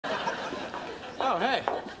Oh, hey.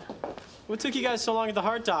 What took you guys so long at the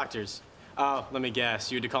heart doctor's? Oh, let me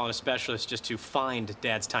guess. You had to call in a specialist just to find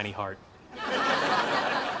Dad's tiny heart.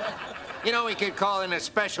 You know, we could call in a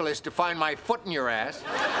specialist to find my foot in your ass.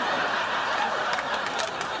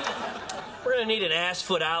 We're gonna need an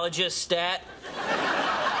ass-footologist, Stat.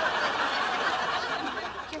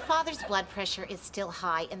 Your father's blood pressure is still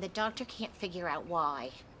high, and the doctor can't figure out why.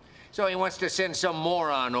 So he wants to send some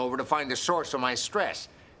moron over to find the source of my stress.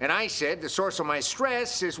 And I said the source of my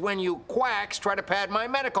stress is when you quacks try to pad my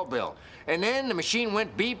medical bill. And then the machine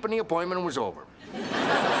went beep and the appointment was over. You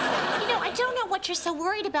know, I don't know what you're so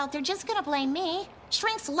worried about. They're just gonna blame me.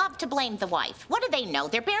 Shrinks love to blame the wife. What do they know?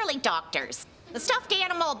 They're barely doctors. The stuffed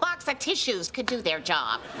animal, box of tissues could do their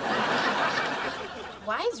job.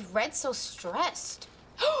 Why is Red so stressed?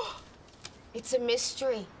 It's a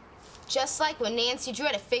mystery. Just like when Nancy Drew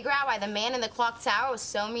had to figure out why the man in the clock tower was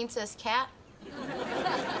so mean to his cat.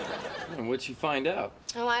 And what'd she find out?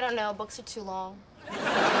 Oh, I don't know. Books are too long.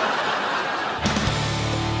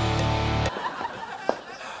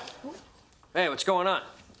 Hey, what's going on?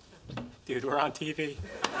 Dude, we're on TV.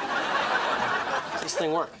 Does this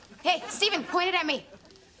thing work? Hey, Steven, point it at me.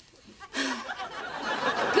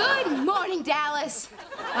 Good morning, Dallas.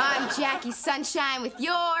 I'm Jackie Sunshine with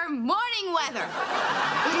your morning weather.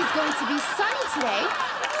 It is going to be sunny today,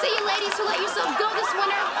 so you ladies who let yourself go this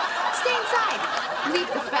winter, stay inside. Leave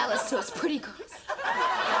the fellas to us pretty girls.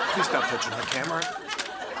 Please stop touching the camera.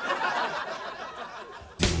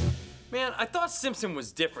 Man, I thought Simpson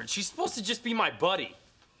was different. She's supposed to just be my buddy.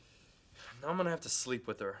 Now I'm gonna have to sleep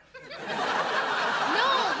with her.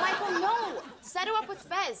 No, Michael, no. Set her up with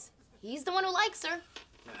Fez. He's the one who likes her.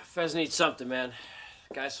 Fez needs something, man.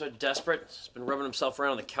 Guy's so desperate, he's been rubbing himself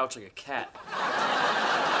around on the couch like a cat.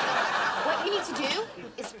 What you need to do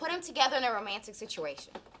is put them together in a romantic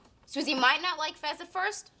situation. Susie might not like Fez at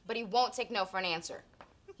first, but he won't take no for an answer.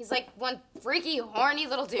 He's like one freaky, horny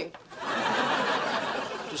little dude.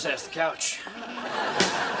 Just ask the couch.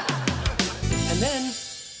 And then,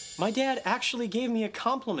 my dad actually gave me a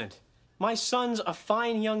compliment. My son's a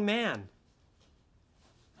fine young man.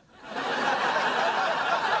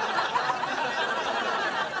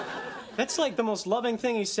 That's like the most loving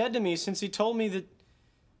thing he said to me since he told me that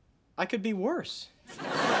I could be worse.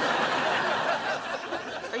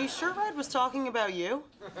 Are you sure Red was talking about you?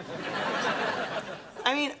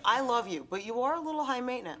 I mean, I love you, but you are a little high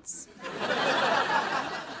maintenance.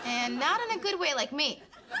 And not in a good way like me.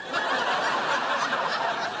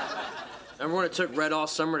 Remember when it took Red all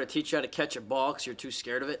summer to teach you how to catch a ball because you're too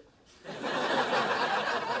scared of it?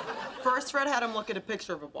 First, Red had him look at a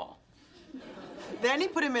picture of a ball. Then he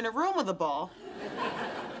put him in a room with a ball.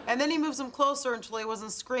 And then he moves him closer until he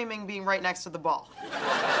wasn't screaming being right next to the ball.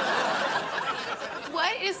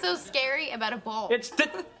 What is so scary about a ball? It's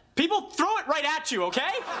that people throw it right at you,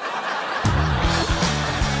 okay?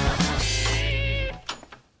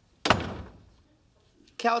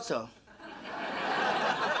 Kelso.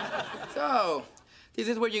 So, this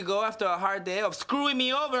is where you go after a hard day of screwing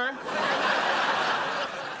me over.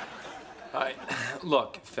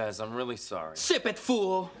 Look, Fez, I'm really sorry. Sip it,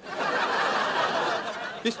 fool.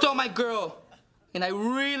 You stole my girl, and I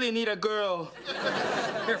really need a girl.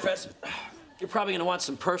 Here, Fez. You're probably gonna want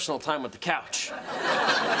some personal time with the couch.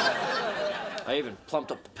 I even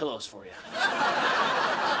plumped up the pillows for you.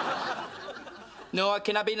 No, I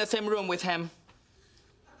cannot be in the same room with him.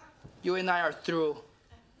 You and I are through.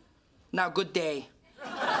 Now, good day.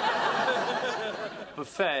 But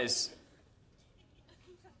Fez...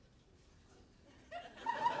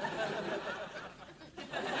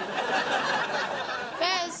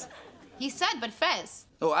 Fez. He said, but Fez.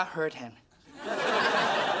 Oh, I heard him.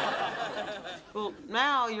 Well,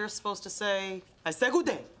 now you're supposed to say, I said good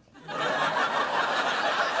day.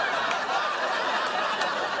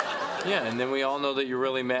 Yeah, and then we all know that you're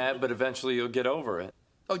really mad, but eventually you'll get over it.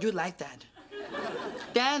 Oh, you like that?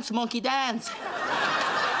 Dance, monkey, dance.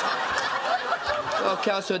 Oh,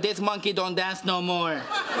 Kelso, this monkey don't dance no more.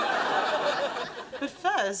 But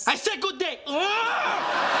Fez... I said good day.